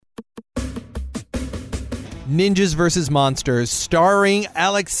Ninjas vs. Monsters, starring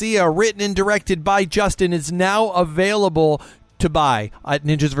Alexia, written and directed by Justin, is now available to buy at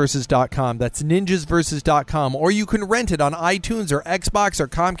ninjasversus.com. That's ninjasversus.com. Or you can rent it on iTunes or Xbox or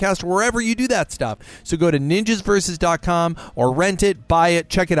Comcast, or wherever you do that stuff. So go to ninjasversus.com or rent it, buy it,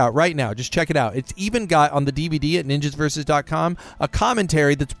 check it out right now. Just check it out. It's even got on the DVD at ninjasversus.com a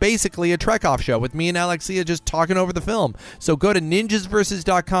commentary that's basically a Trek-Off show with me and Alexia just talking over the film. So go to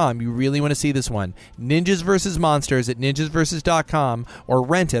ninjasversus.com. You really want to see this one. Ninjas vs. Monsters at ninjasversus.com, or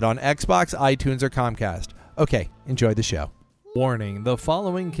rent it on Xbox, iTunes, or Comcast. Okay, enjoy the show. Warning, the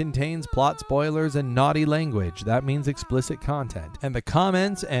following contains plot spoilers and naughty language. That means explicit content. And the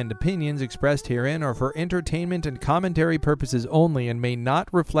comments and opinions expressed herein are for entertainment and commentary purposes only and may not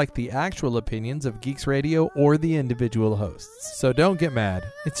reflect the actual opinions of Geeks Radio or the individual hosts. So don't get mad.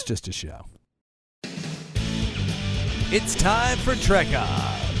 It's just a show. It's time for Trek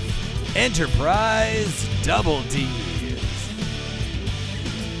Off. Enterprise Double D.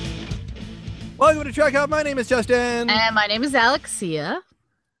 Welcome to Trek Off. My name is Justin. And my name is Alexia.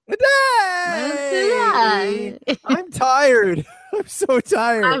 Hey! I'm tired. I'm so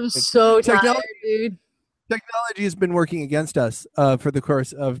tired. I'm so tired, dude. Technology has been working against us for the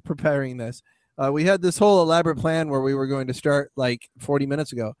course of preparing this. We had this whole elaborate plan where we were going to start like 40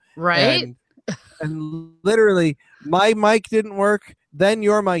 minutes ago. Right? And literally, my mic didn't work. Then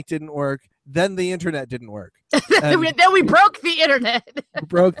your mic didn't work. Then the internet didn't work. Then we broke the internet.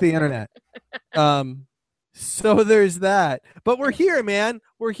 Broke the internet. So there's that. But we're here, man.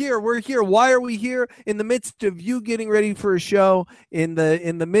 We're here. Why are we here? In the midst of you getting ready for a show, in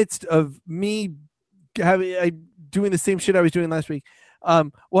the midst of me doing the same shit I was doing last week.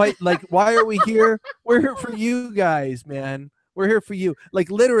 Why are we here? We're here for you guys, man. We're here for you. Like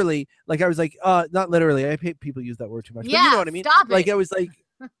literally, like I was like, not literally. I hate people use that word too much. Yeah, but you know what I mean? Stop it. Like I was like,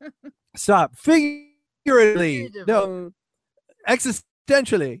 stop. Figuratively. No.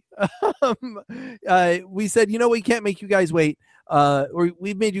 Existentially. We said, we can't make you guys wait.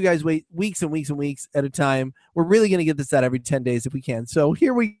 We've made you guys wait weeks and weeks and weeks at a time. We're really going to get this out every 10 days if we can. So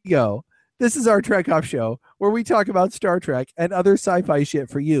here we go. This is our Trek Off show where we talk about Star Trek and other sci-fi shit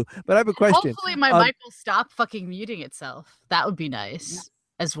for you. But I have a question. Hopefully my mic will stop fucking muting itself. That would be nice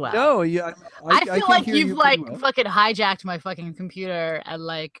as well. No, yeah. I feel like you've fucking hijacked my fucking computer and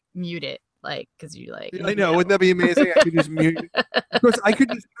like mute it. Like, because you like. I know. Wouldn't that be amazing? I could just mute. Of course, I could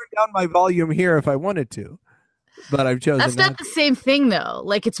just turn down my volume here if I wanted to. But I've chosen That's not the same thing, though.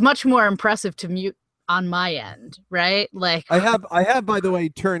 Like, it's much more impressive to mute on my end, right? Like I have by the way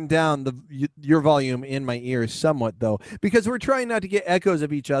turned down your volume in my ears somewhat though, because we're trying not to get echoes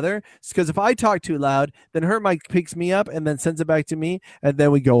of each other, because if I talk too loud then her mic picks me up and then sends it back to me, and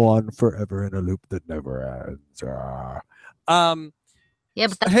then we go on forever in a loop that never ends. Yeah,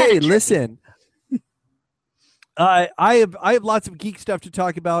 but that's hey, listen. I have lots of geek stuff to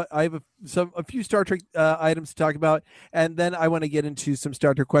talk about. I have a few Star Trek items to talk about, and then I want to get into some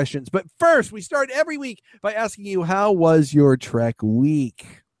Star Trek questions. But first, we start every week by asking you, how was your Trek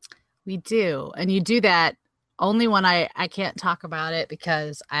week? We do, and you do that only when I can't talk about it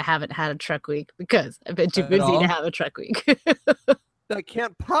because I haven't had a Trek week, because I've been too busy to have a Trek week. That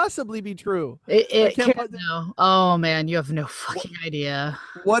can't possibly be true. It can't. No. Oh man, you have no fucking idea.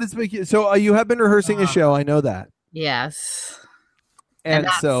 What is making? So you have been rehearsing a show. I know that. Yes. And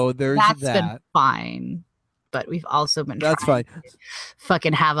so there's that's that. Been fine, but we've also been. That's fine.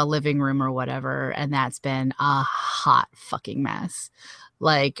 Fucking have a living room or whatever, and that's been a hot fucking mess.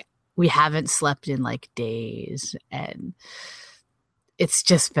 Like we haven't slept in like days, and it's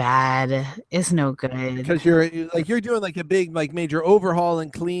just bad. It's no good. Because you're doing like a big like major overhaul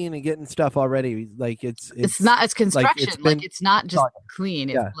and clean and getting stuff already. Like it's not, it's construction. Like it's not just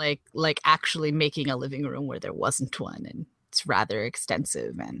clean. It's like actually making a living room where there wasn't one, and it's rather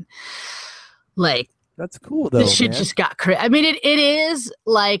extensive, and like that's cool though. The shit just got crazy. I mean, it is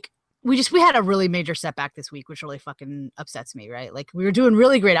like we had a really major setback this week, which really fucking upsets me. Right? Like we were doing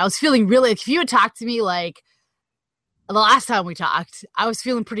really great. I was feeling really. If you had talked to me like the last time we talked, I was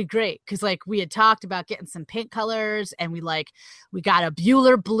feeling pretty great because like we had talked about getting some paint colors, and we got a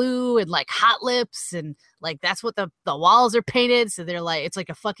Bueller blue and like hot lips, and like that's what the walls are painted, so they're like it's like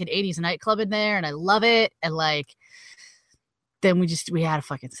a fucking 80s nightclub in there, and I love it. And like then we had a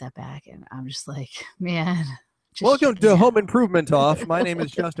fucking setback, and I'm just like, man. Welcome to Home Improvement Off. My name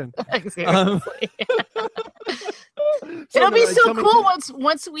is Justin. It'll be so cool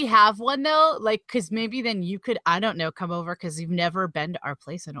once we have one though, like because maybe then you could, I don't know, come over because you've never been to our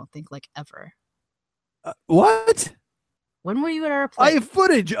place. I don't think like ever. What? When were you at our place? I have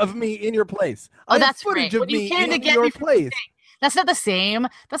footage of me in your place. Oh, I that's have footage right. of me in your place. That's not the same.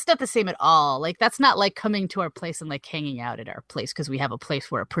 That's not the same at all. Like that's not like coming to our place and like hanging out at our place because we have a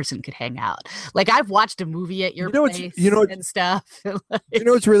place where a person could hang out. Like I've watched a movie at your place and stuff. You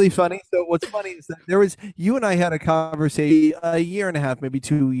know what's really funny? So what's funny is that you and I had a conversation a year and a half, maybe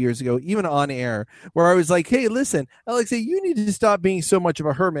 2 years ago, even on air, where I was like, hey, listen, Alexia, you need to stop being so much of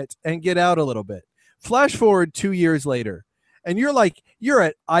a hermit and get out a little bit. Flash forward 2 years later. And you're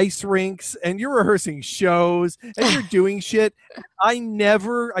at ice rinks and you're rehearsing shows and you're doing shit. I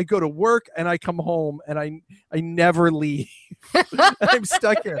go to work and I come home and I never leave. I'm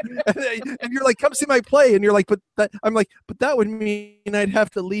stuck here. And you're like, come see my play. And you're like, but that would mean I'd have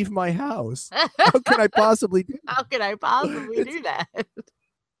to leave my house. How can I possibly do that? How can I possibly do that?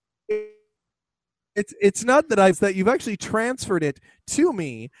 It's not that you've actually transferred it to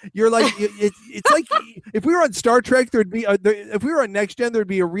me. You're like it's like if we were on Star Trek, if we were on Next Gen, there'd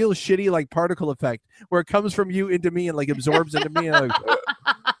be a real shitty like particle effect where it comes from you into me and like absorbs into me. And like,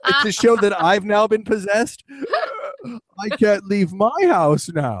 it's to show that I've now been possessed. I can't leave my house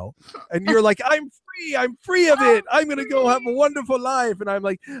now. And you're like, I'm free of it. I'm gonna go have a wonderful life. And I'm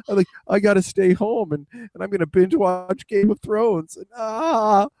like, I gotta stay home and I'm gonna binge watch Game of Thrones.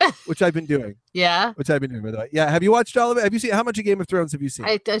 Which I've been doing. Yeah. Which I've been doing, by the way. Yeah. Have you watched all of it? Have you seen how much of Game of Thrones have you seen?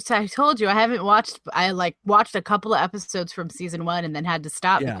 I told you I haven't watched. I watched a couple of episodes from season 1 and then had to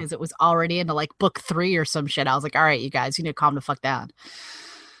stop because it was already into like book 3 or some shit. I was like, all right, you guys, you need to calm the fuck down.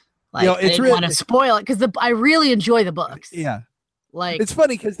 Like, I didn't want to spoil it because I really enjoy the books. Yeah. Like it's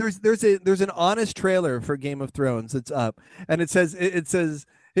funny because there's an honest trailer for Game of Thrones that's up, and it says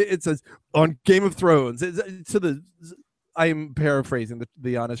on Game of Thrones. I'm paraphrasing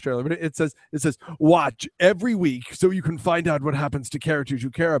the honest trailer, but it says watch every week so you can find out what happens to characters you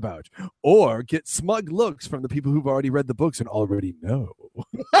care about, or get smug looks from the people who've already read the books and already know.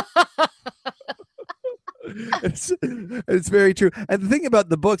 It's very true. And the thing about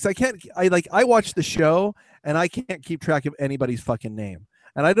the books, I watch the show and I can't keep track of anybody's fucking name.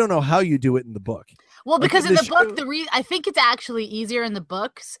 And I don't know how you do it in the book. Well, because in the book, I think it's actually easier in the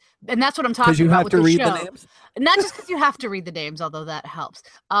books, and that's what I'm talking about with the show. Because you have to read the names? Not just because you have to read the names, although that helps.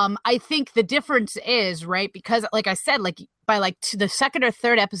 I think the difference is, right, because like I said, like by like the second or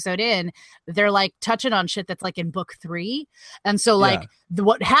third episode in, they're like touching on shit that's like in book 3. And so like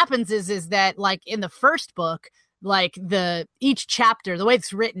what happens is that like in the first book, like each chapter, the way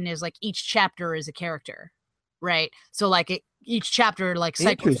it's written is like each chapter is a character, right? So like each chapter like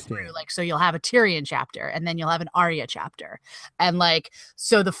cycles through, like, so you'll have a Tyrion chapter and then you'll have an Arya chapter. And like,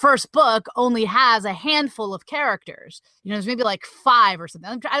 so the first book only has a handful of characters, there's maybe like 5 or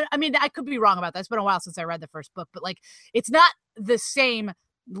something. I mean, I could be wrong about that. It's been a while since I read the first book, but like, it's not the same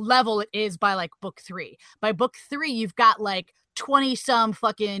level it is by like book 3. By book 3, you've got like 20 some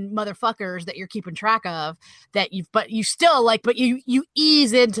fucking motherfuckers that you're keeping track of but you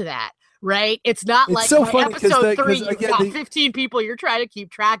ease into that. Right, it's not like so funny, episode 3. You've got 15 people you're trying to keep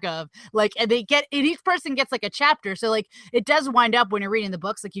track of, like, and each person gets like a chapter. So like, it does wind up when you're reading the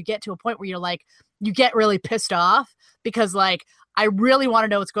books, like you get to a point where you're like, you get really pissed off because like, I really want to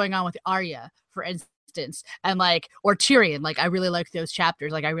know what's going on with Arya, for instance, and like, or Tyrion. Like, I really like those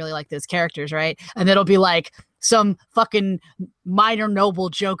chapters. Like, I really like those characters, right? And it'll be like some fucking minor noble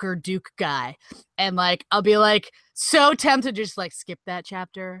Joker Duke guy, and like, I'll be like so tempted to just like skip that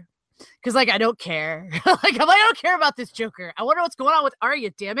chapter. Because, like, I don't care. I don't care about this Joker. I wonder what's going on with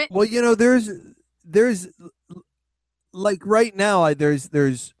Arya, damn it. Well, there's like right now, there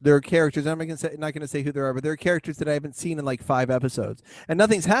are characters. I'm not going to say who they are, but there are characters that I haven't seen in like 5 episodes, and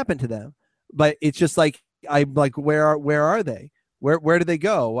nothing's happened to them. But it's just like I'm like, where are they? Where did they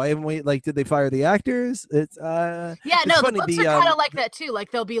go? Why haven't we, like, did they fire the actors? It's the books are kind of like that too. Like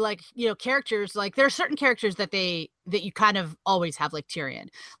they'll be like, characters, like there are certain characters that you kind of always have, like Tyrion.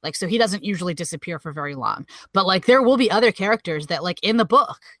 Like, so he doesn't usually disappear for very long. But like there will be other characters that like in the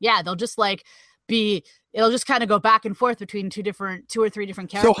book, they'll just like it'll just kind of go back and forth between 2 or 3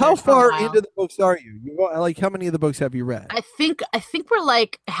 different characters. So how far into the books are you? Like, how many of the books have you read? I think we're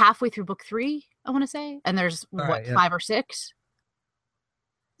like halfway through book 3, I want to say. And there's 5 or 6.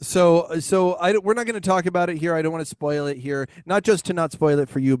 So we're not going to talk about it here. I don't want to spoil it here. Not just to not spoil it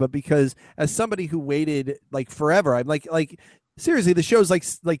for you, but because as somebody who waited like forever, I'm like seriously, the show's like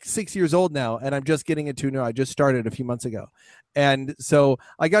 6 years old now, and I'm just getting into it now. I just started a few months ago, and so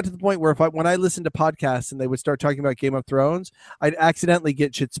I got to the point where when I listened to podcasts and they would start talking about Game of Thrones, I'd accidentally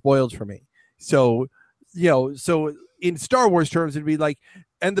get shit spoiled for me. So in Star Wars terms, it'd be like,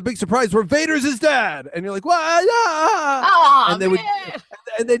 and the big surprise where Vader's his dad, and you're like, what? Oh, and they would,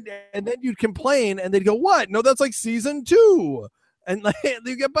 and then you'd complain, and they'd go, what? No, that's like season 2. And like,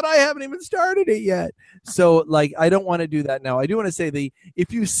 but I haven't even started it yet. So like, I don't want to do that now. I do want to say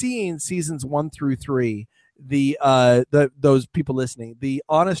if you've seen seasons 1 through 3, those people listening, the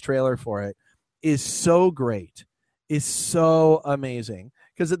honest trailer for it is so great, is so amazing.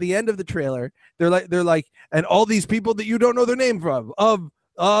 Because at the end of the trailer, they're like, and all these people that you don't know their name from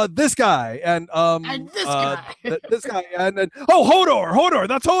this guy and this guy, this guy, and then Hodor,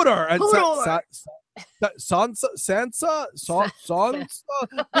 that's Hodor, and Hodor. Sansa,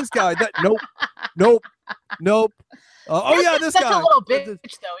 this guy, that nope. This that's guy. a little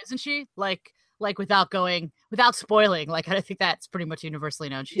bitch though, isn't she? Like without spoiling, like I think that's pretty much universally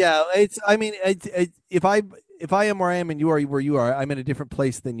known. If I am where I am and you are where you are, I'm in a different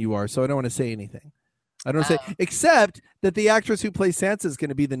place than you are, so I don't want to say anything. I don't say, except that the actress who plays Sansa is going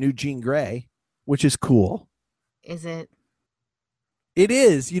to be the new Jean Grey, which is cool. Is it? It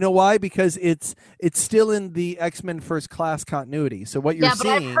is. You know why? Because it's still in the X-Men First Class continuity. So what you're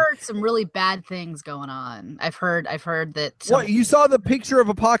seeing, I've heard some really bad things going on. I've heard that. What, you saw the picture of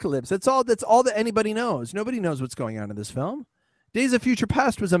Apocalypse? That's all that anybody knows. Nobody knows what's going on in this film. Days of Future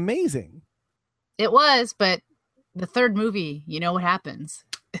Past was amazing. It was, but the third movie, you know what happens.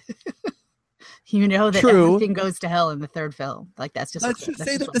 You know that everything goes to hell in the third film. Like that's just. Let's just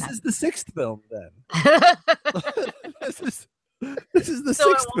say that this is the sixth film. Then this is the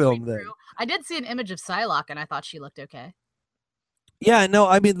sixth film. Then I did see an image of Psylocke, and I thought she looked okay. Yeah, no,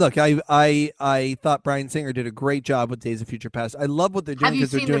 I mean, look, I thought Bryan Singer did a great job with Days of Future Past. I love what they're doing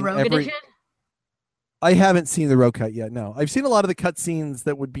because they're doing edition? I haven't seen the Rogue Cut yet. No, I've seen a lot of the cut scenes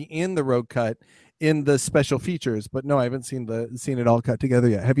that would be in the Rogue Cut in the special features, but no, I haven't seen it all cut together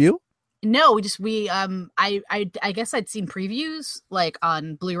yet. Have you? No, I guess I'd seen previews like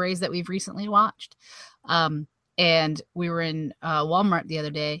on Blu-rays that we've recently watched. And we were in Walmart the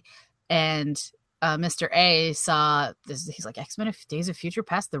other day, and Mr. A saw this. He's like, X-Men Days of Future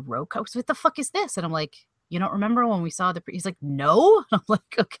Past, the Rogue Cut. What the fuck is this? And I'm like, you don't remember when we saw he's like, no. I'm like,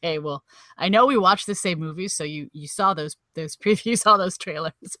 okay, well, I know we watched the same movies, so you saw those previews, saw those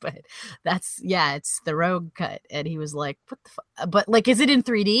trailers, but it's the Rogue Cut. And he was like, what the fuck? But like, is it in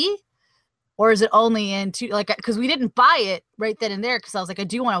 3D? Or is it only in two? Like, because we didn't buy it right then and there. Because I was like, I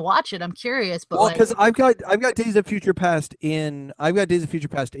do want to watch it. I'm curious, but because I've got Days of Future Past in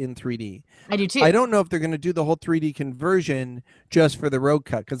 3D. I do too. I don't know if they're going to do the whole 3D conversion just for the Rogue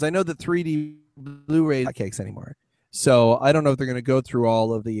Cut, because I know that 3D Blu-ray cakes anymore. So I don't know if they're going to go through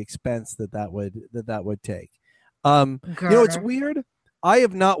all of the expense that would take. It's weird. I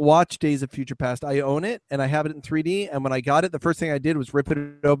have not watched Days of Future Past. I own it, and I have it in 3D. And when I got it, the first thing I did was rip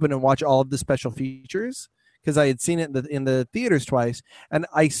it open and watch all of the special features, because I had seen it in the theaters twice. And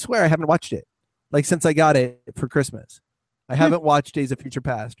I swear I haven't watched it like since I got it for Christmas. I haven't watched Days of Future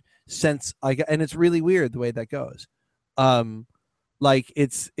Past since and it's really weird the way that goes. Like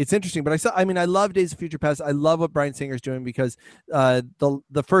it's interesting, but I love Days of Future Past. I love what Bryan Singer's doing, because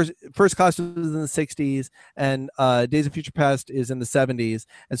the first class was in the 60s, and Days of Future Past is in the 70s,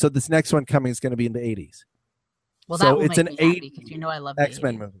 and so this next one coming is going to be in the 80s. Well, so it's an 80s, because you know I love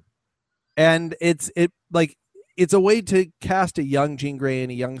X-Men movie, and it's a way to cast a young Jean Grey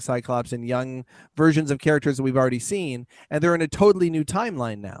and a young Cyclops and young versions of characters that we've already seen, and they're in a totally new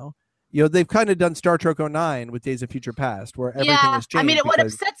timeline now. You know, they've kind of done Star Trek 09 with Days of Future Past, where everything has changed. I mean, what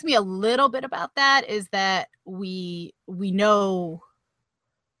upsets me a little bit about that is that we know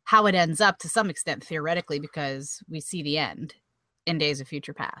how it ends up to some extent, theoretically, because we see the end in Days of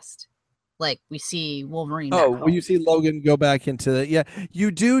Future Past. Like, we see Wolverine. Well, you see Logan go back into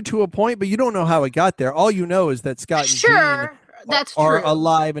you do to a point, but you don't know how it got there. All you know is that Scott and Jean that's are true.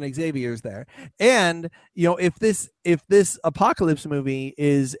 alive, and Xavier's there. And if this Apocalypse movie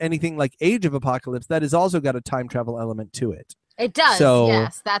is anything like Age of Apocalypse, that has also got a time travel element to it. It does. So,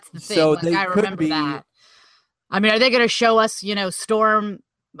 yes, that's the thing. So I remember that. I mean, are they going to show us, Storm,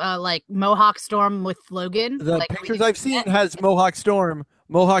 like Mohawk Storm with Logan? The pictures I've seen has Mohawk Storm.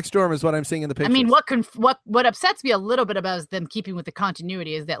 Mohawk Storm is what I'm seeing in the pictures. I mean, what upsets me a little bit about them keeping with the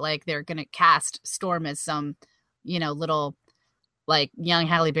continuity is that like they're going to cast Storm as some, little like young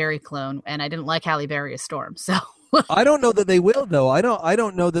Halle Berry clone, and I didn't like Halle Berry as Storm, so I don't know that they will, though. I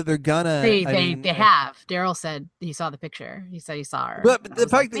don't know that they're gonna. They have. Daryl said he saw the picture. He said he saw her. But the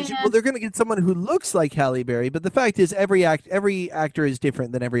fact that they're gonna get someone who looks like Halle Berry, but the fact is every actor is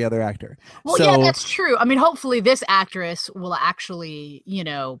different than every other actor. Well, yeah, that's true. I mean, hopefully this actress will actually,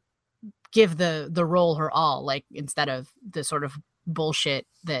 give the role her all, like instead of the sort of bullshit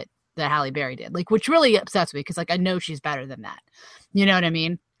that Halle Berry did, like, which really upsets me because like I know she's better than that. You know what I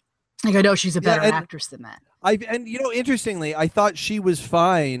mean? Like I know she's a better actress than that. Interestingly, I thought she was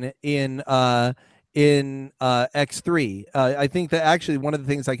fine in in X3. I think that actually one of the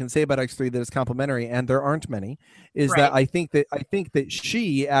things I can say about X3 that is complimentary, and there aren't many, is that Right. I think that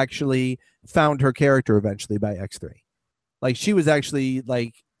she actually found her character eventually by X3. Like she was actually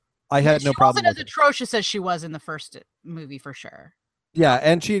like, I Yeah, had she no problem wasn't as with her. atrocious as she was in the first movie for sure. Yeah,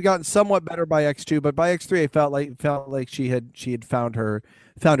 and she had gotten somewhat better by X2, but by X3, I felt like she had found her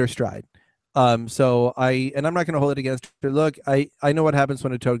stride. So I'm not going to hold it against her. Look, I know what happens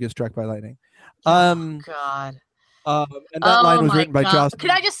when a toad gets struck by lightning. Oh Um, God. and that line Oh was my written by God. Joss Can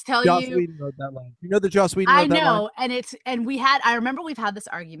Whedon. I just tell Joss you? Whedon wrote that line. You know that Joss Whedon I wrote that line? know, I remember we've had this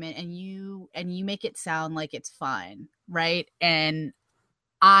argument, and you make it sound like it's fine, right? And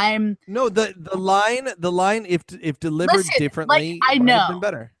I'm No, the line if delivered listen, like differently I might have know. been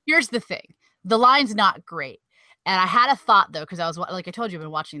better. Here's the thing: the line's not great, and I had a thought though because I was like I told you, I've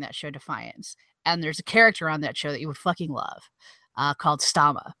been watching that show Defiance, and there's a character on that show that you would fucking love, called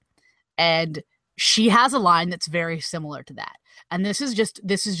Stama, and she has a line that's very similar to that. And this is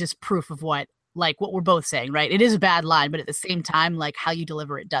just proof of what we're both saying, right? It is a bad line, but at the same time, like how you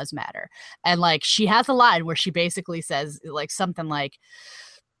deliver it does matter. And like she has a line where she basically says like something like,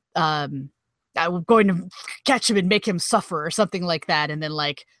 I'm going to catch him and make him suffer or something like that. And then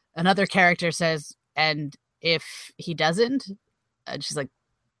like another character says, and if he doesn't, she's like,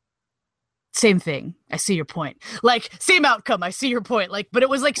 same thing. I see your point. Like same outcome. I see your point. Like, but it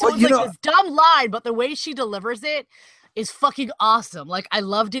was like so Well, it was like this dumb line, but the way she delivers it is fucking awesome. Like I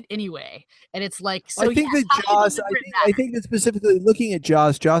loved it anyway. And it's like so I yes, think that how you Joss, deliver it I matters. think that specifically looking at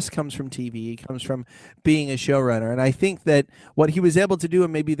Joss comes from TV. He comes from being a showrunner. And I think that what he was able to do,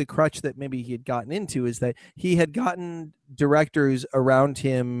 and maybe the crutch that maybe he had gotten into, is that he had gotten directors around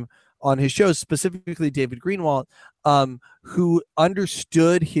him on his shows, specifically David Greenwalt, who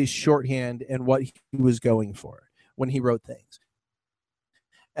understood his shorthand and what he was going for when he wrote things.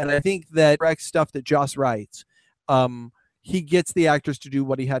 And I think that direct stuff that Joss writes, he gets the actors to do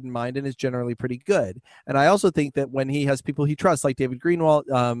what he had in mind and is generally pretty good. And I also think that when he has people he trusts, like David Greenwalt,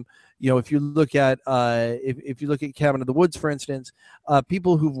 if you look at if you look at Cabin in the Woods, for instance,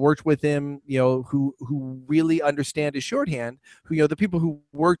 people who've worked with him, who really understand his shorthand, who the people who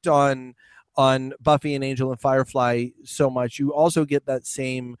worked on Buffy and Angel and Firefly so much, you also get that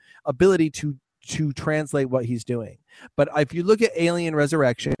same ability to translate what he's doing. But if you look at Alien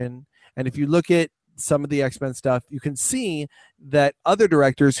Resurrection, and if you look at some of the X-Men stuff, you can see that other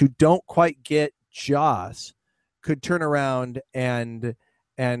directors who don't quite get Joss could turn around and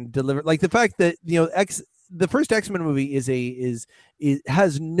deliver. Like the fact that the first X-Men movie is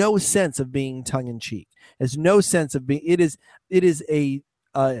has no sense of being tongue in cheek, has no sense of being. It is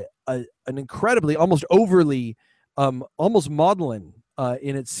an incredibly, almost overly, almost maudlin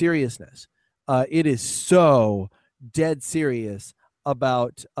in its seriousness. It is so dead serious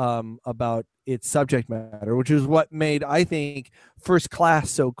about its subject matter, which is what made, I think, First Class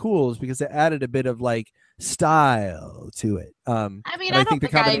so cool, is because it added a bit of like style to it. I mean, And I I don't think the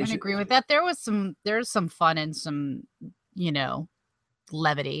think I even combination. agree with that. There's some fun and some,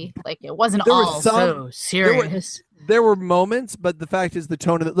 levity. Like it wasn't There was all so there were serious. there were moments, but the fact is the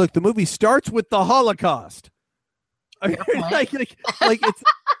tone of it. Look, the movie starts with the Holocaust. Fair point. like it's like,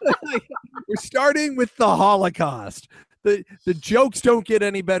 we're starting with the Holocaust. The jokes don't get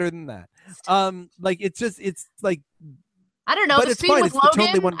any better than that. Like it's like, I don't know. but The it's scene fine. with It's the tone they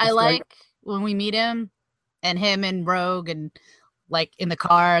Logan, wanted to I strike. like when we meet him and Rogue and like in the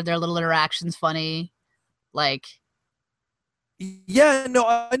car, their little interactions funny. Like Yeah, no,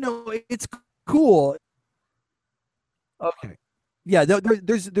 I know it's cool. Okay, yeah,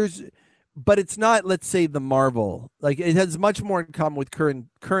 there's, but it's not. Let's say the Marvel. Like it has much more in common with current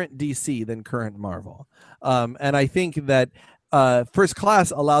DC than current Marvel. And I think that First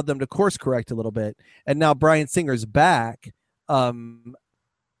Class allowed them to course correct a little bit, and now Bryan Singer's back.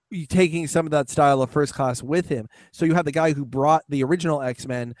 Taking some of that style of First Class with him, so you have the guy who brought the original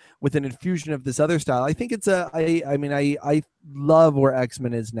X-Men with an infusion of this other style. I think it's I love where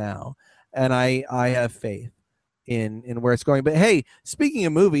X-Men is now, and I have faith in where it's going. But hey, speaking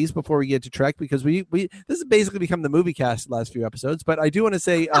of movies, before we get to Trek, because we this has basically become the movie cast the last few episodes, but I do want to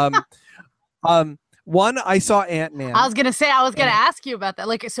say one, I saw Ant-Man. I was gonna ask you about that.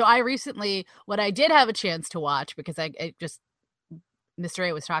 Like, so I recently, what I did have a chance to watch because I just Mr.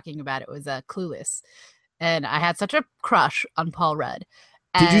 A was talking about it was Clueless, and I had such a crush on Paul Rudd.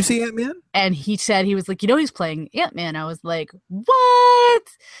 Did you see Ant-Man? And he said he was like, he's playing Ant-Man. I was like, what?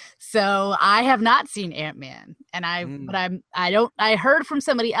 So I have not seen Ant-Man, and I heard from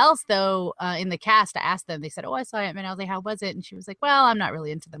somebody else though in the cast. I asked them. They said, "Oh, I saw Ant-Man." I was like, "How was it?" And she was like, "Well, I'm not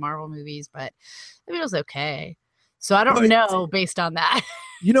really into the Marvel movies, but I mean, it was okay." So I don't But know based on that.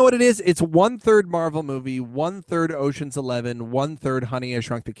 you know what it is? It's 1/3 Marvel movie, 1/3 Ocean's 11, 1/3 Honey, I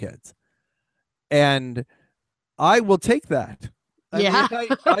Shrunk the Kids. And I will take that. I mean, Yeah.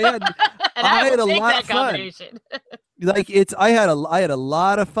 And I had will a take lot that of fun. combination. Like I had a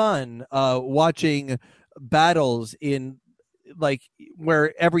lot of fun watching battles in like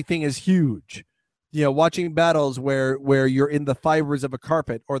where everything is huge. You know, watching battles where you're in the fibers of a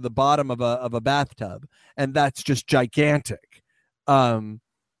carpet or the bottom of a bathtub, and that's just gigantic. There's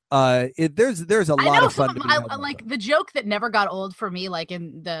a I lot know of fun to be had. like the joke that never got old for me, like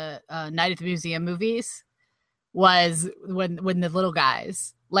in the Night at the Museum movies, was when the little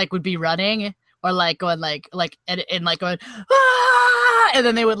guys like would be running or like going like and like going ah! And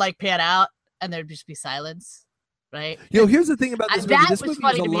then they would like pan out and there'd just be silence, right? You know, here's the thing about this movie. That This was movie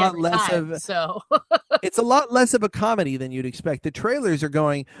funny is a to me lot every less time, of so it's a lot less of a comedy than you'd expect. The trailers are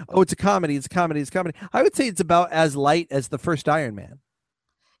going, "Oh, it's a comedy, it's a comedy, it's a comedy." I would say it's about as light as the first Iron Man.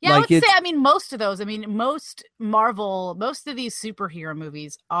 yeah, Like I would say, I mean, most of those, I mean, most Marvel, most of these superhero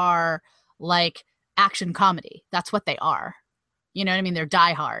movies are like action comedy. That's what they are. You know what I mean? They're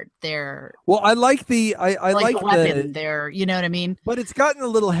Die Hard. They're well, I like the I like the weapon. They're, you know what I mean? but it's gotten a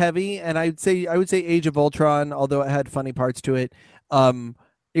little heavy, and I would say Age of Ultron, although it had funny parts to it,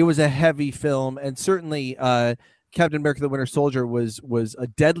 it was a heavy film, and certainly Captain America: The Winter Soldier was a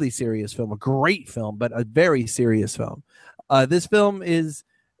deadly serious film, a great film, but a very serious film. This film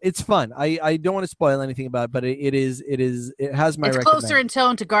it's fun. I don't want to spoil anything about it, but it has my It's recommend. closer in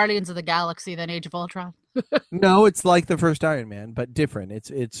tone to Guardians of the Galaxy than Age of Ultron. No, it's like the first Iron Man, but different.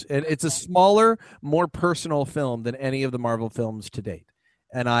 It's a smaller, more personal film than any of the Marvel films to date,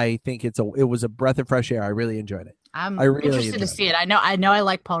 and I think it was a breath of fresh air. I really enjoyed it. I'm really interested to see it. I know I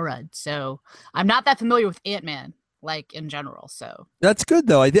like Paul Rudd, so I'm not that familiar with Ant-Man, like in general. So that's good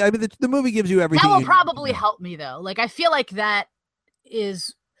though. I mean, the movie gives you everything. That will probably help me though. Like I feel like that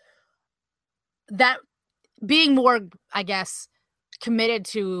being more, I guess, committed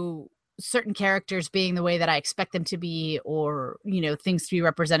to certain characters being the way that I expect them to be, or, you know, things to be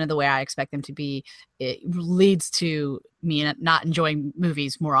represented the way I expect them to be, it leads to me not enjoying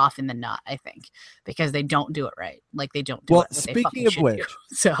movies more often than not, I think, because they don't do it right. Like they don't do well, it. speaking of which,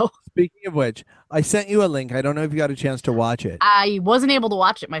 speaking of which, I sent you a link. I don't know if you got a chance to watch it. I wasn't able to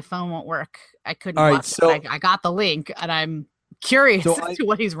watch it. My phone won't work. I couldn't watch it. I got the link and I'm curious as to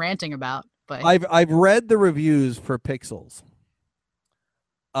what he's ranting about. But I've read the reviews for Pixels.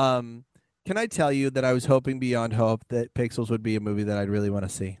 Can I tell you that I was hoping beyond hope that Pixels would be a movie that I'd really want to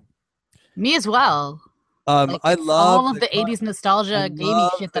see? Me as well. I love all of the 80s nostalgia gaming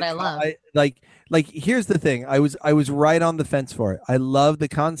shit that I love. Like here's the thing. I was right on the fence for it. I love the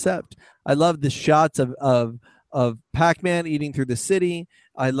concept. I love the shots of Pac-Man eating through the city.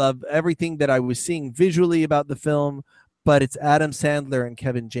 I love everything that I was seeing visually about the film, but it's Adam Sandler and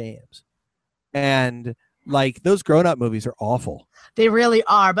Kevin James. And like those grown-up movies are awful. They really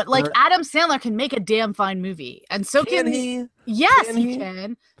are, but like Adam Sandler can make a damn fine movie, and so can he. Yes, he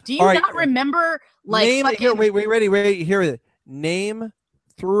can. Do you not remember like here? Wait, ready? Here, name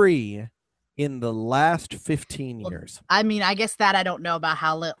 3 in the last 15 years. I mean, I guess that I don't know about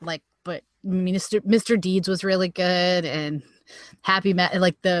but Mr. Deeds was really good, and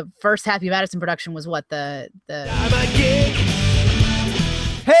like the first Happy Madison production was what the.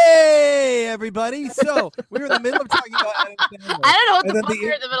 Hey, everybody. So we were in the middle of talking about Adam Sandler. I don't know what the fuck we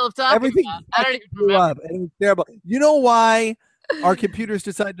were in the middle of talking about. I don't even remember. And it was terrible. You know why our computers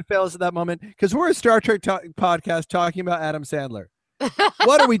decided to fail us at that moment? Because we're a Star Trek podcast talking about Adam Sandler.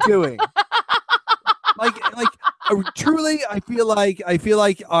 What are we doing? like truly, I feel like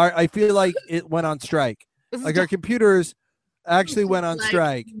it went on strike. Like our computers actually went on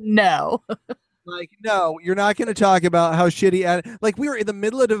strike. No. Like, no, you're not going to talk about how shitty. Like, we were in the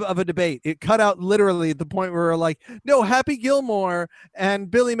middle of a debate. It cut out literally at the point where we were like, no, Happy Gilmore and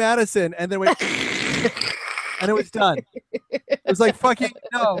Billy Madison. And then we and it was done. It was like, fucking,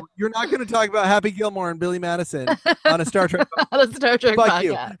 no, you're not going to talk about Happy Gilmore and Billy Madison on a Star Trek on a Star Trek Fuck podcast.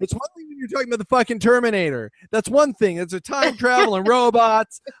 You. It's one thing when you're talking about the fucking Terminator. That's one thing. It's a time travel and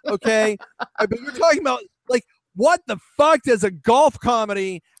robots. Okay. But we're talking about, like, what the fuck does a golf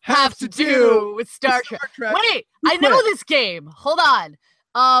comedy have to do with Star Trek? Wait, I know this game. Hold on.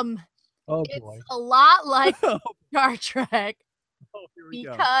 It's a lot like Star Trek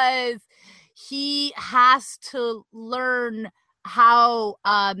because he has to learn how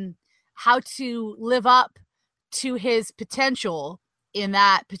to live up to his potential in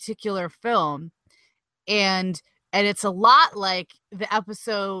that particular film, and it's a lot like the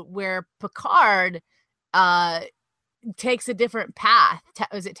episode where Picard takes a different path.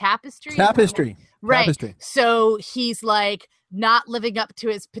 Was it Tapestry? Tapestry. Right. Tapestry. So he's like not living up to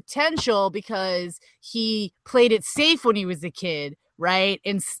his potential because he played it safe when he was a kid, right?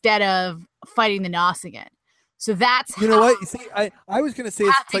 Instead of fighting the Nos again. So that's You know what? You see, I was going to say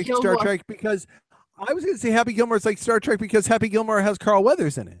it's Happy like Gilmore. Star Trek because I was going to say Happy Gilmore is like Star Trek because Happy Gilmore has Carl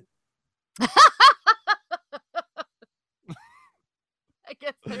Weathers in it. I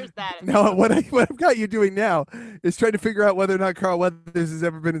guess there's that. No, what I've got you doing now is trying to figure out whether or not Carl Weathers has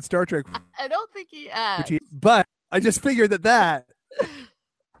ever been in Star Trek. I don't think he has. But I just figured that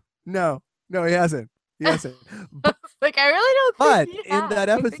no, he hasn't. He hasn't. But, Like, I really don't but think he in has. that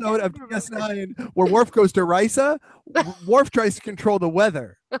I think episode I of remember. DS9 where Worf goes to Risa, Worf tries to control the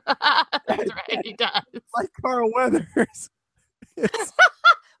weather. That's right, he does. Like Carl Weathers. It's-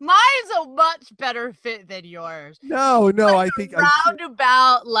 Mine's a much better fit than yours. no, I think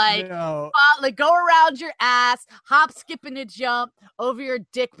Roundabout, like, no. like go around your ass, hop, skip, and a jump over your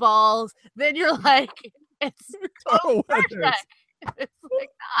dick balls. Then you're like, it's Carl Star Weathers. Trek. It's like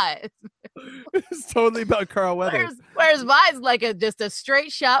not. It's totally about Carl Weathers. Whereas mine's like just a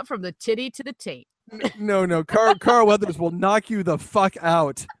straight shot from the titty to the taint. No. Carl Weathers will knock you the fuck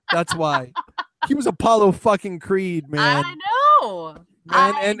out. That's why. He was Apollo fucking Creed, man. I know.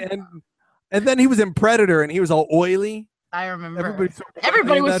 And then he was in Predator and he was all oily. I remember.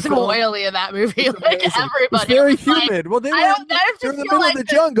 Everybody was so oily in that movie. Like It's everybody. very was like, humid. Well, they I were don't. I they're in the just feel middle like of the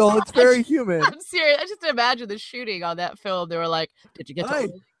jungle. It's very humid. I'm serious. I just imagine the shooting on that film. They were like, "Did you get to?" Right.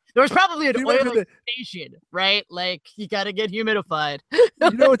 Oil? There was probably an You remember oil station, right? Like you got to get humidified.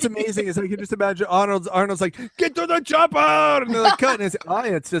 You know what's amazing is I can just imagine Arnold's like, get to the chopper, and they're like cutting his eye.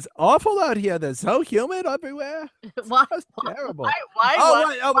 It's just awful out here. There's so humid everywhere. Why? That's terrible. Why? Oh,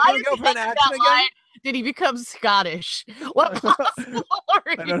 right. Oh, we're why gonna did go he for an get action that again? line? Did he become Scottish? What possible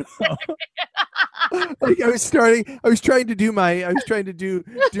I don't know. Like I was trying to do my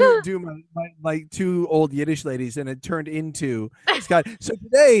like two old Yiddish ladies, and it turned into Scott. So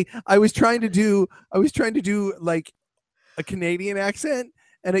today I was trying to do like a Canadian accent,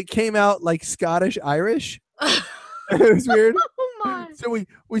 and it came out like Scottish Irish. It was weird. Oh my. So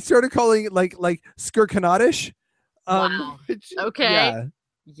we started calling it like Skirkanadish. Wow. Okay.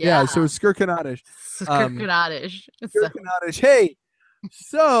 Yeah. So it's Skirkanadish. Skirkanadish. Skirkanadish. Hey,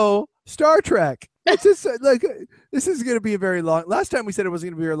 so Star Trek. It's just like this is going to be a very long. Last time we said it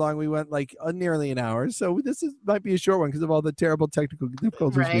wasn't going to be very long. We went like nearly an hour. So this might be a short one because of all the terrible technical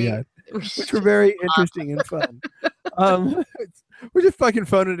difficulties we had, which were very interesting and fun. We're just fucking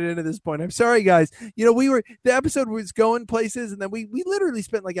phoning it in at this point. I'm sorry, guys. You know, the episode was going places, and then we literally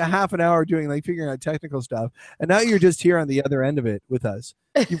spent like a half an hour doing like figuring out technical stuff, and now you're just here on the other end of it with us.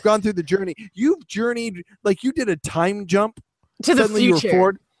 You've gone through the journey. You've journeyed like you did a time jump to the suddenly future. You were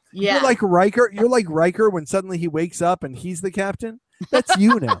forward. Yeah. You're like Riker. You're like Riker when suddenly he wakes up and he's the captain. That's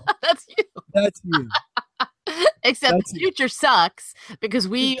you now. That's you. That's you. Except That's the future sucks because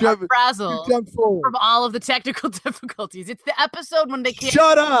we are frazzled jump forward. from all of the technical difficulties. It's the episode when they can't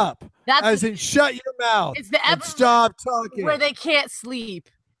Shut up. That's As in shut your mouth. It's the and episode stop talking. where they can't sleep.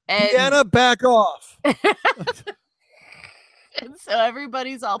 And, Deanna, back off. and so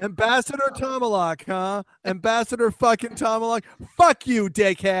everybody's all Ambassador Tomalak, huh? Ambassador fucking Tomalak. Fuck you,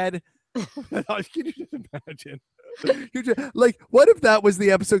 dickhead. Can you just imagine? Like, what if that was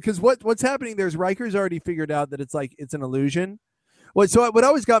the episode? Because what's happening there is Riker's already figured out that it's an illusion. What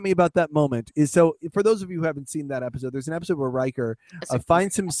always got me about that moment is, so for those of you who haven't seen that episode, there's an episode where Riker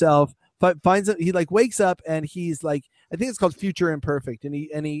finds himself, he like wakes up and he's like, I think it's called Future Imperfect, and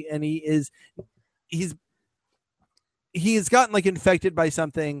he's gotten like infected by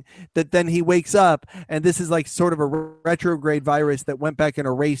something that then he wakes up, and this is like sort of a retrograde virus that went back and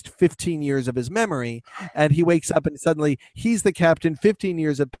erased 15 years of his memory, and he wakes up and suddenly he's the captain. 15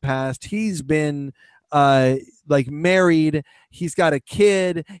 years have passed. He's been like married, he's got a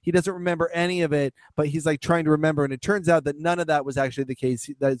kid, he doesn't remember any of it, but he's like trying to remember, and it turns out that none of that was actually the case.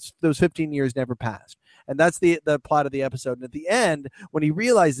 Those 15 years never passed. And that's the plot of the episode. And at the end, when he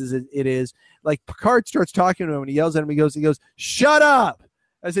realizes it is, like, Picard starts talking to him and he yells at him. He goes, shut up,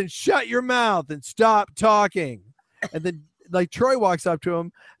 as in shut your mouth and stop talking. And then like Troy walks up to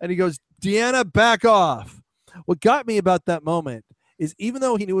him and he goes, Deanna, back off. What got me about that moment is, even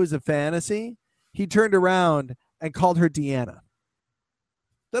though he knew it was a fantasy, he turned around and called her Deanna.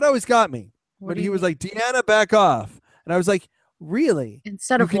 That always got me. When he was like, Deanna, back off. And I was like, really?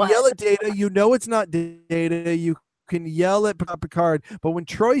 Instead you of can what? yell at Data. You know it's not Data. You can yell at Picard. But when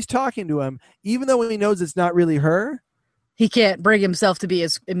Troy's talking to him, even though he knows it's not really her, he can't bring himself to be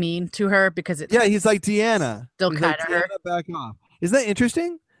as mean to her because it's he's like, Deanna. Still He's kind like, of her. Deanna, back off. Isn't that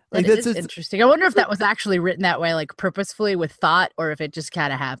interesting? Like That is interesting. I wonder if that was actually written that way, like purposefully with thought, or if it just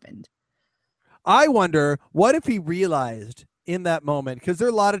kind of happened. I wonder, what if he realized in that moment? Because there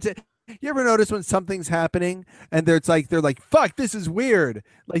are a lot of you ever notice when something's happening and they're like, fuck, this is weird.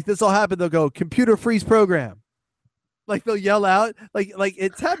 Like this will happen. They'll go, computer freeze program. Like they'll yell out, like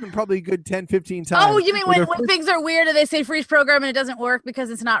it's happened probably a good 10, 15 times. Oh, you mean when things are weird and they say freeze program and it doesn't work because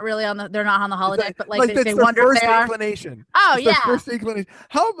it's not really they're not on the holodeck, but like they wonder if they are. Oh, it's their first inclination.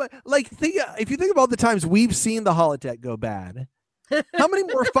 How, like, if you think about the times we've seen the holodeck go bad, how many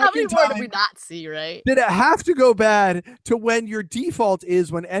more fucking times did we not see, right? Did it have to go bad to when your default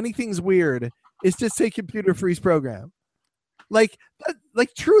is, when anything's weird, is just say computer freeze program? Like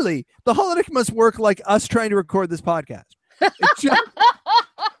truly, the holodeck must work like us trying to record this podcast. It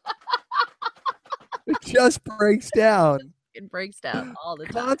just breaks down. It breaks down all the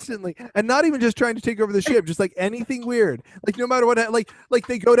time. Constantly. And not even just trying to take over the ship, just like anything weird. Like no matter what, like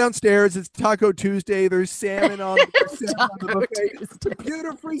they go downstairs, it's Taco Tuesday, there's salmon on the buffet.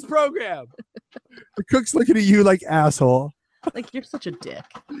 Computer freeze program. The cook's looking at you like asshole. Like, you're such a dick.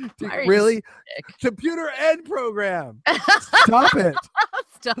 Dude, really? Dick? Computer end program. Stop it.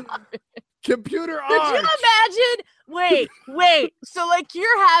 Stop it. Computer arch. Could you imagine? Wait. So, like,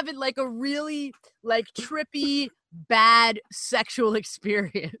 you're having, like, a really, like, trippy, bad sexual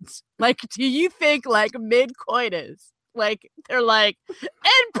experience. Like, do you think, like, mid-coitus, like, they're like,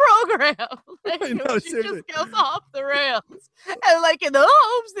 end program. Like, she just goes off the rails. And, like, in the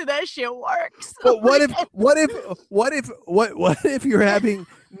hopes that shit works. But what if you're having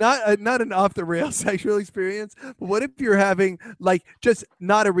not an off the rail sexual experience, but what if you're having, like, just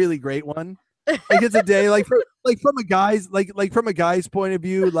not a really great one? Like it's a day, from a guy's point of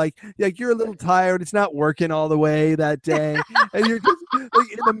view, like you're a little tired, it's not working all the way that day, and you're just like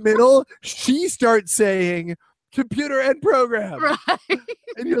in the middle, she starts saying computer end program, right?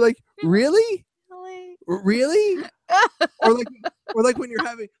 And you're like, really? or like when you're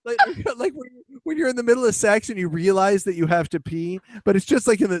having like when you're in the middle of sex and you realize that you have to pee, but it's just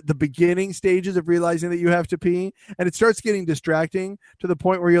like in the beginning stages of realizing that you have to pee, and it starts getting distracting to the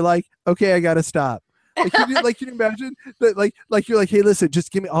point where you're like, okay, I gotta stop. Like, can you imagine that? Like you're like, hey, listen,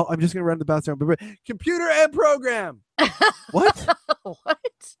 just give me. I'm just gonna run to the bathroom. Computer and program. What? What?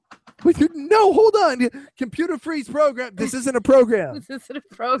 No, hold on. Computer freeze program. This isn't a program. This isn't a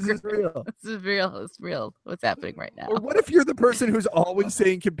program. This is real. This is real. It's real. What's happening right now? Or what if you're the person who's always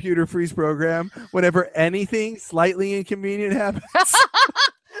saying computer freeze program whenever anything slightly inconvenient happens?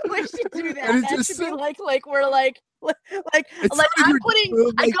 We should do that. And That should be like we're like I'm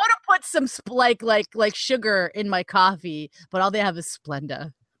putting. I go to put some like sugar in my coffee, but all they have is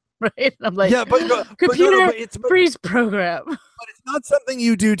Splenda. Right? And I'm like, yeah, computer freeze program. But it's not something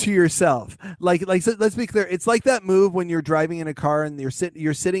you do to yourself. So let's be clear. It's like that move when you're driving in a car and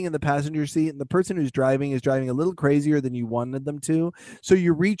you're sitting in the passenger seat, and the person who's driving is driving a little crazier than you wanted them to. So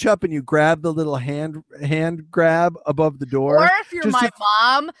you reach up and you grab the little hand grab above the door. Or if you're my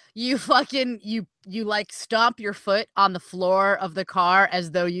mom, you fucking you like stomp your foot on the floor of the car as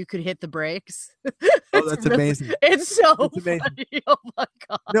though you could hit the brakes. Oh, that's really amazing. It's so funny. Oh my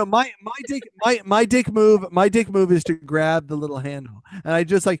god. No, my dick move is to grab the little handle, and I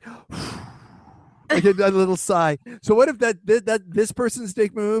just like a little sigh. So what if that this person's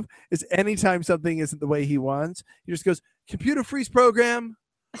dick move is anytime something isn't the way he wants, he just goes computer freeze program,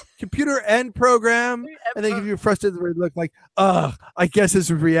 computer end program, and then give you a frustrated look like, I guess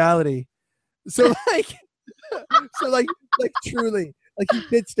this is reality. So like truly, like he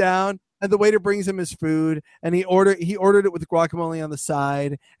sits down and the waiter brings him his food, and he ordered it with guacamole on the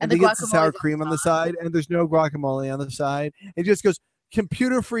side, and he gets the sour cream on the side, and there's no guacamole on the side. And he just goes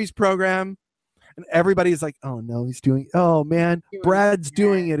computer freeze program, and everybody's like, oh no, oh man, Brad's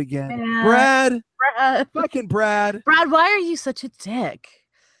doing it again. Yeah. Brad, fucking Brad. Brad, why are you such a dick,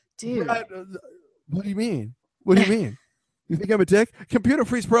 dude? Brad, what do you mean? What do you mean? You think I'm a dick? Computer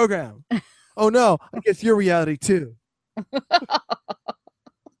freeze program. Oh no, I guess your reality too.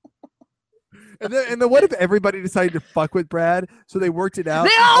 And then what if everybody decided to fuck with Brad? So they worked it out. They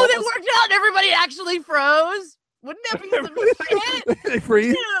worked out and everybody actually froze. Wouldn't that be some shit? They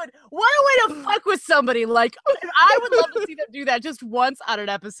freeze? Dude, what a way to fuck with somebody. Like, I would love to see them do that just once on an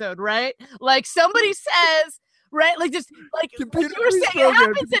episode, right? Like somebody says, right? Like just like you were saying, it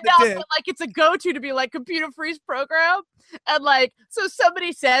happens enough that like it's a go-to to be like computer freeze program. And like, so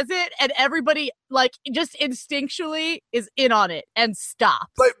somebody says it and everybody like just instinctually is in on it and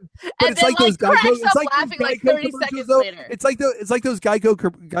stops. But and it's like those laughing like 30 seconds later. It's like those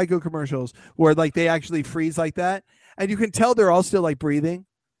Geico commercials where like they actually freeze like that. And you can tell they're all still like breathing.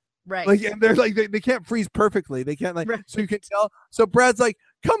 Right. Like, and they're like, they can't freeze perfectly. They can't like, right. So you can tell. So Brad's like,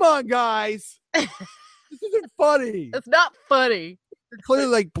 Come on, guys. This isn't funny. It's not funny. They're clearly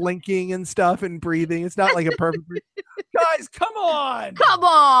like blinking and stuff and breathing. It's not like a perfect guys, come on. Come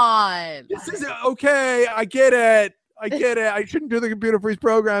on. This isn't okay. I get it. I shouldn't do the computer freeze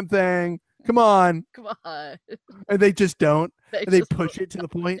program thing. Come on. Come on. And they just don't. They push it to the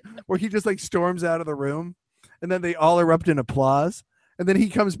point where he just like storms out of the room, and then they all erupt in applause, and then he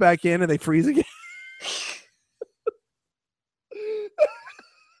comes back in and they freeze again.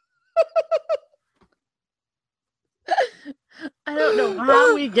 I don't know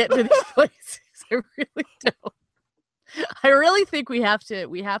how we get to these places. I really don't. I really think we have to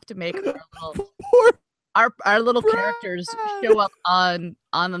make our little characters show up on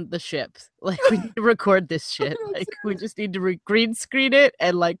the ship. Like, we need to record this shit. Like, we just need to green screen it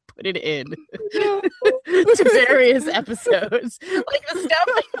and like put it in to various episodes. Like the stuff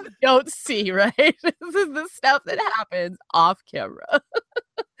that you don't see, right? This is the stuff that happens off camera.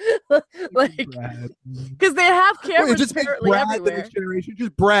 Like, because they have cameras just apparently Brad, everywhere. The Next Generation,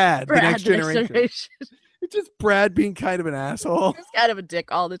 just Brad the Next Generation. It's just Brad being kind of an asshole. He's kind of a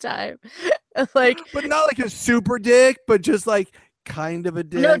dick all the time. Like, but not like a super dick, but just like kind of a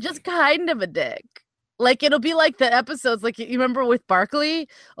dick. No, just kind of a dick. Like, it'll be like the episodes, like, you remember with Barkley,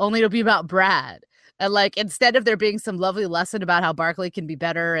 only it'll be about Brad. And like, instead of there being some lovely lesson about how Barkley can be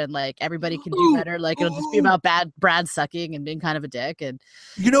better and like everybody can do better, like it'll just be about Brad sucking and being kind of a dick. And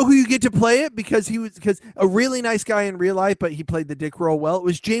you know who you get to play it because because a really nice guy in real life, but he played the dick role well. It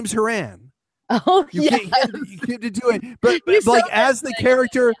was James Horan. Oh, you get to do it, but like as the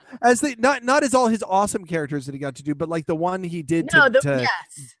character, as the not as all his awesome characters that he got to do, but like the one he did to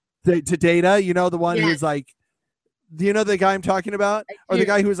Data. You know, the one who's like, do you know the guy I'm talking about, or the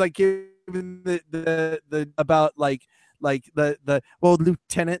guy who was like giving the about like the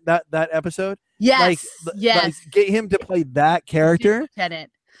Lieutenant that episode? Yes, like get him to play that character.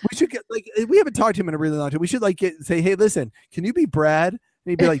 Lieutenant. We should get we haven't talked to him in a really long time. We should say, hey, listen, can you be Brad? And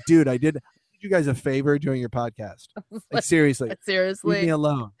he'd be like, dude, I did you guys a favor doing your podcast. Like, seriously, leave me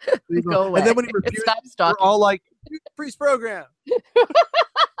alone. Go away. And then when he refused, we're all like, freeze program.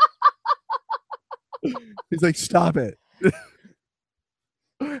 He's like, stop it.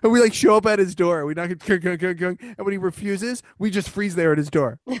 And we like show up at his door. We knock, and when he refuses, we just freeze there at his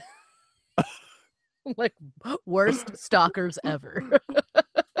door. Like, worst stalkers ever.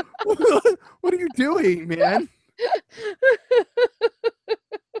 What are you doing, man?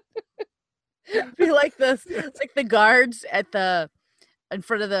 Be like this, like the guards in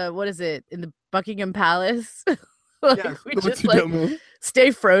front of in the Buckingham Palace. Like, we just like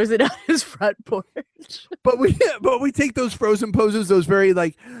stay frozen on his front porch. But we take those frozen poses, those very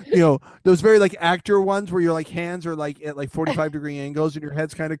like, those very like actor ones where your like hands are like at like 45-degree angles and your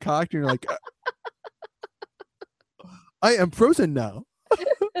head's kind of cocked and you're like, I am frozen now.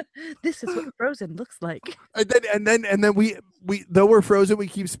 This is what frozen looks like. And then we though we're frozen, we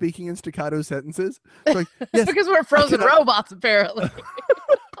keep speaking in staccato sentences. Like, yes, because we're frozen robots, apparently.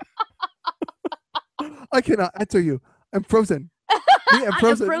 I cannot answer you. I'm frozen. Me, I'm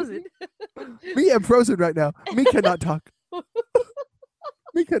frozen. Me, I'm frozen right now. Me cannot talk.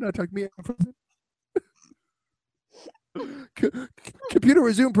 Me cannot talk. Me, I'm frozen. Computer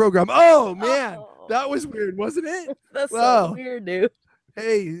resume program. Oh man, that was weird, wasn't it? That's so weird, dude.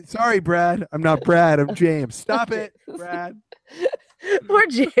 Hey, sorry, Brad. I'm not Brad. I'm James. Stop it, Brad. Poor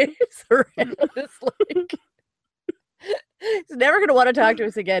James. It's like, he's never going to want to talk to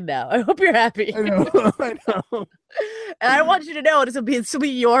us again now. I hope you're happy. I know. And I want you to know this will be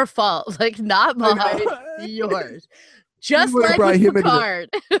your fault. Like, not mine, yours. Just like with Picard.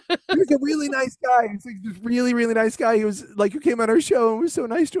 He's a really nice guy. He's like this really, really nice guy. He was like, who came on our show and was so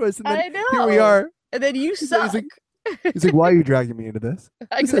nice to us. And then I know. Here we are. And then you suck. He's like, why are you dragging me into this?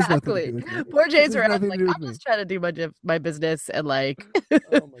 Exactly. Poor James around like, I'm just trying to do my business and like,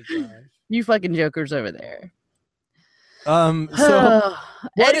 oh my gosh, you fucking jokers over there. So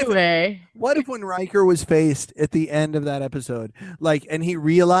anyway, what if when Riker was faced at the end of that episode, like, and he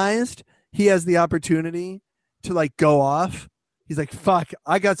realized he has the opportunity to like go off? He's like, fuck,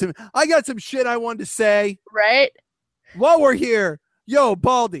 I got some shit I wanted to say. Right. While we're here. Yo,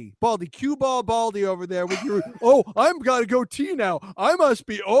 Baldy, cue ball Baldy over there with your, I'm gotta go tea now. I must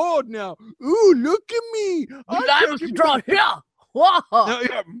be old now. Ooh, look at me. I must draw here. Whoa.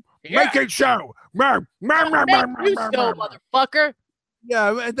 Make it show. Make you so, motherfucker.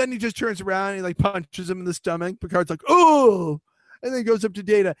 Yeah, and then he just turns around and he like punches him in the stomach. Picard's like, oh, and then he goes up to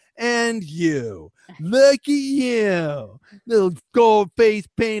Data. And you, look at you, little gold face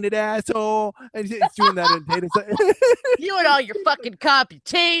painted asshole. And he's doing that in Data's like, you and all your fucking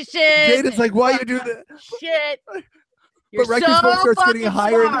computations. Data's like, why you do that? Shit. You're But Riker's so voice starts getting fucking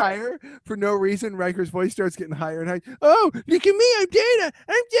higher and smart. higher for no reason. Riker's voice starts getting higher and higher. Oh, look at me! I'm Data.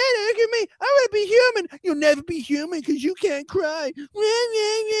 Look at me! I want to be human. You'll never be human because you can't cry.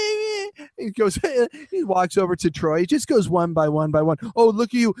 He goes. He walks over to Troy. He just goes one by one by one. Oh, look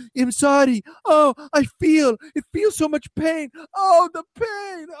at you! I'm sorry. Oh, it feels so much pain. Oh, the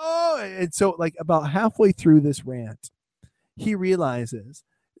pain. Oh, and so like about halfway through this rant, he realizes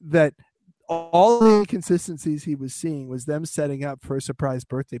that all the inconsistencies he was seeing was them setting up for a surprise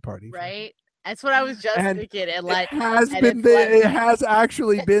birthday party. Right? That's what I was just thinking. And like, it has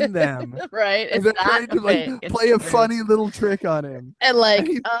actually been them. Right? And they're trying to like play a funny little trick on him. And like,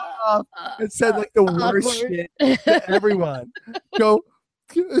 and it said like the worst shit to everyone. Go,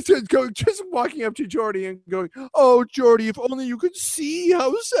 just walking up to Geordi and going, "Oh, Geordi, if only you could see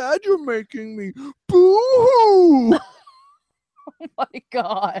how sad you're making me. Boo-hoo!" Oh my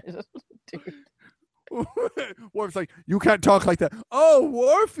god, dude. Worf's like, "You can't talk like that." "Oh,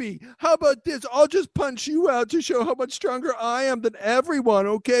 Worfy, how about this? I'll just punch you out to show how much stronger I am than everyone,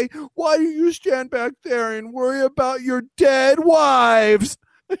 okay? Why do you stand back there and worry about your dead wives?"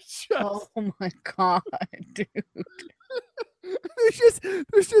 Oh my god, dude.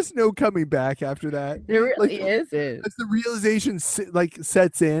 There's just no coming back after that. There really isn't. As the realization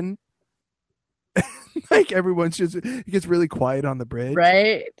sets in, like everyone's just, it gets really quiet on the bridge,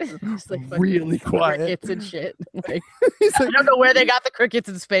 right? It's like really quiet, crickets and shit. Like, like, I don't know where they got the crickets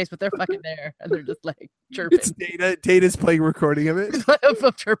in space, but they're fucking there, and they're just like chirping. It's Data's playing a recording of it.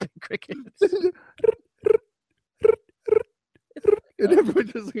 Of chirping crickets. And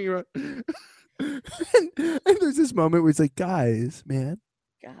everyone's just looking around. And there's this moment where it's like, guys,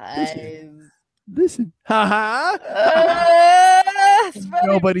 listen. Ha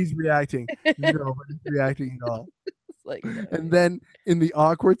Nobody's reacting. Nobody's reacting at all. Like, and then in the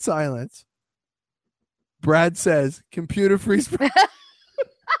awkward silence, Brad says, "Computer freeze."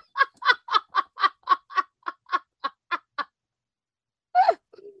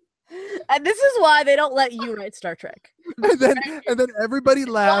 And this is why they don't let you write Star Trek. And then everybody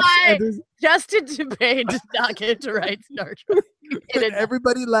laughs. And Justin Dubay does not get to write Star Trek.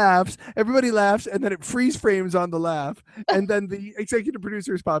 Everybody laughs, and then it freeze frames on the laugh, and then the executive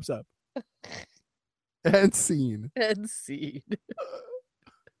producers pops up. And scene.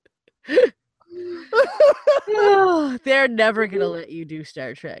 They're never gonna let you do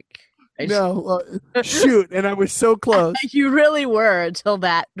Star Trek. No, shoot, and I was so close. You really were until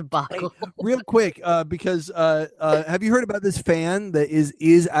that debacle. Real quick, because have you heard about this fan that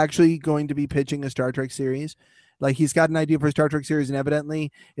is actually going to be pitching a Star Trek series? Like, he's got an idea for a Star Trek series, and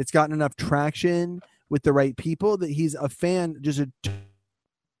evidently it's gotten enough traction with the right people that he's a fan, just a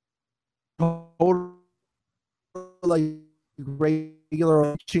total like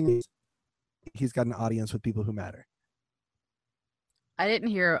regular. He's got an audience with people who matter. I didn't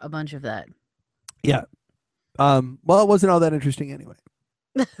hear a bunch of that. Yeah. Well, it wasn't all that interesting anyway.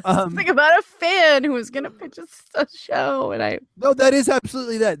 Think about a fan who was going to pitch a show, and no, that is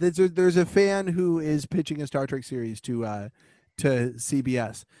absolutely that. There's a fan who is pitching a Star Trek series to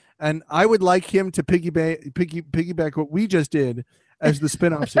CBS, and I would like him to piggyback what we just did as the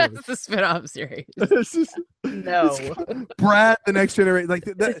spinoff series. That's the spinoff series. No, Brad, the Next Generation. Like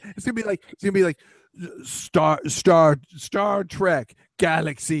that, it's gonna be like Star Trek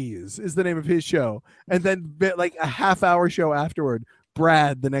Galaxies is the name of his show, and then like a half-hour show afterward,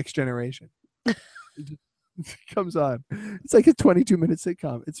 Brad, the Next Generation. It comes on. It's like a 22-minute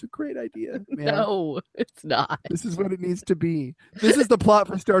sitcom. It's a great idea, man. No, it's not. This is what it needs to be. This is the plot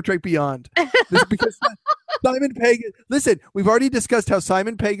for Star Trek Beyond. Because Simon Pegg. Listen, we've already discussed how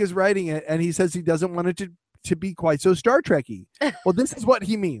Simon Pegg is writing it, and he says he doesn't want it to be quite so Star Trekky. Well, this is what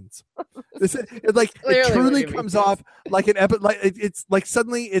he means. It truly comes off like an epic. Like it's like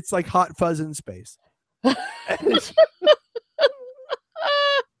suddenly it's like Hot Fuzz in space.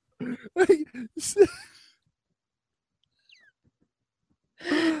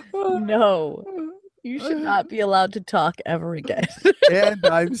 No, you should not be allowed to talk ever again. And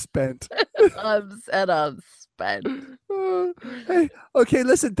I'm spent. I'm spent. Hey, okay,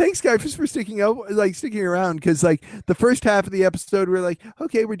 listen, thanks guys for sticking around, because like the first half of the episode we're like,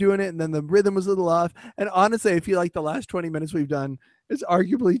 okay, we're doing it, and then the rhythm was a little off, and honestly I feel like the last 20 minutes we've done is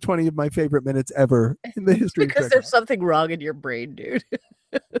arguably 20 of my favorite minutes ever in the history because of there's something wrong in your brain, dude.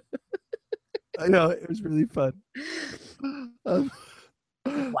 I know, it was really fun. Wow.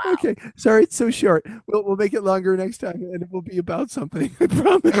 Okay, sorry it's so short. We'll make it longer next time, and it will be about something, I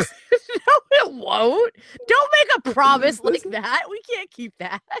promise. No, it won't. Don't make a promise like that. We can't keep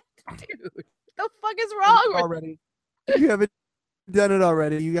that, dude. What the fuck is wrong with already? You have a done it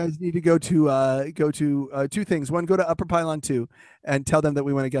already. You guys need to go to two things. One, go to Upper Pylon 2 and tell them that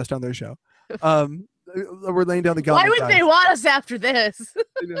we want a guest on their show. We're laying down the gauntlet. Why would they want us after this?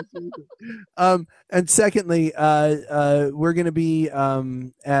 And secondly, we're going to be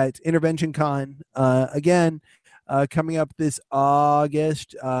at Intervention Con again coming up this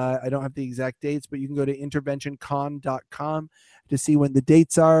August. I don't have the exact dates, but you can go to interventioncon.com to see when the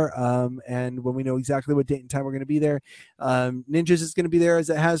dates are and when we know exactly what date and time we're going to be there. Ninjas is going to be there as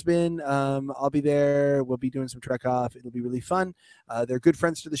it has been. I'll be there. We'll be doing some Trek Off. It'll be really fun. They're good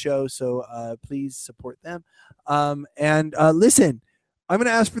friends to the show, so please support them. And listen, I'm going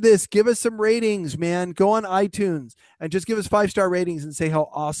to ask for this. Give us some ratings, man. Go on iTunes and just give us 5-star ratings and say how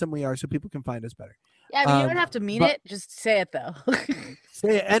awesome we are so people can find us better. Yeah, I mean, you don't have to mean it. Just say it, though.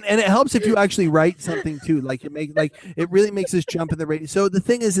 Say it. And it helps if you actually write something too. It really makes us jump in the rating. So the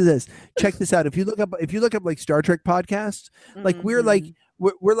thing is this. Check this out. If you look up like Star Trek podcasts, like we're like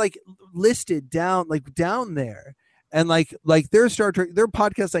listed down there, and like their Star Trek, their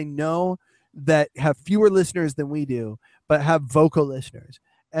podcasts I know that have fewer listeners than we do, but have vocal listeners.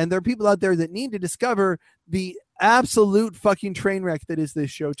 And there are people out there that need to discover the absolute fucking train wreck that is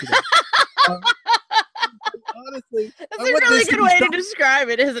this show today. Honestly, that's a really good way to describe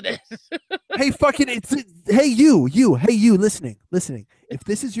it, isn't it? Hey, you listening. If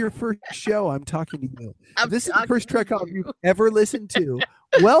this is your first show, I'm talking to you. If this is the first Trek Off you've ever listened to,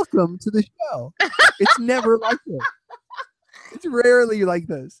 welcome to the show. It's never like this. It's rarely like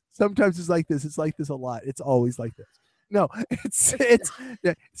this. Sometimes it's like this. It's like this a lot. It's always like this. No, it's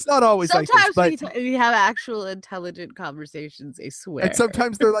not always sometimes like this. But we have actual intelligent conversations. I swear. And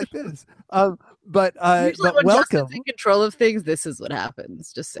sometimes they're like this. But when welcome. Justin's in control of things, this is what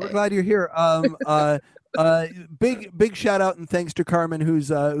happens. Just say. We're glad you're here. Big shout out and thanks to Carmen who's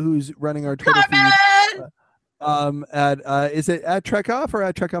running our Twitter feed. Is it at Trek Off or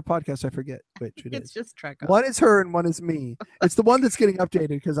at Trek Off Podcast? I forget which it is. It's just Trek Off. One is her and one is me. It's the one that's getting updated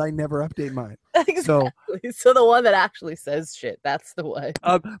because I never update mine. Exactly. So the one that actually says shit, that's the one.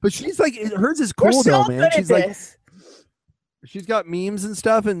 But she's like, hers is cool though, man. She's like, she's got memes and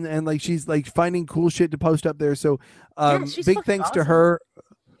stuff, and like she's like finding cool shit to post up there. So big thanks to her.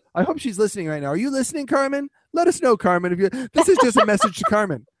 I hope she's listening right now. Are you listening, Carmen? Let us know, Carmen. This is just a message to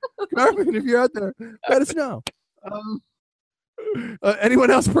Carmen. Carmen, if you're out there, let us know.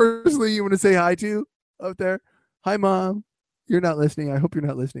 Anyone else personally you want to say hi to out there? Hi, Mom. You're not listening. I hope you're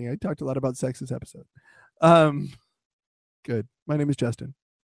not listening. I talked a lot about sex this episode. Good. My name is Justin.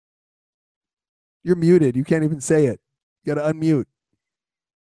 You're muted. You can't even say it. You got to unmute.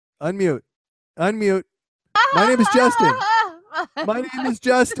 Unmute. My name is Justin. My name is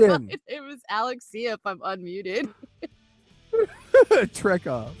Justin. My name is Alexia if I'm unmuted. Trek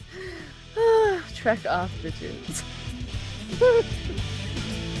Off. Trek Off, bitches.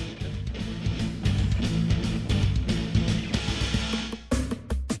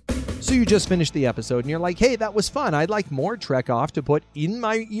 So you just finished the episode and you're like, hey, that was fun. I'd like more Trek Off to put in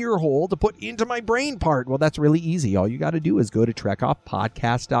my ear hole to put into my brain part. Well, that's really easy. All you got to do is go to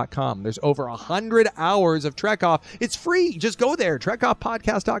trekoffpodcast.com. There's over 100 hours of Trek Off. It's free. Just go there,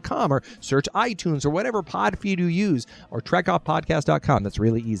 trekoffpodcast.com, or search iTunes or whatever pod feed you use, or trekoffpodcast.com. That's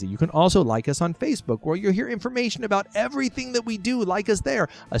really easy. You can also like us on Facebook, where you'll hear information about everything that we do. Like us there,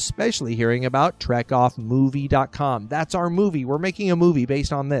 especially hearing about trekoffmovie.com. That's our movie. We're making a movie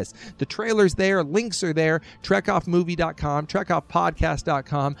based on this. The trailer's there, links are there, trekoffmovie.com,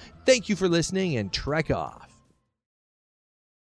 trekoffpodcast.com. Thank you for listening, and Trek Off.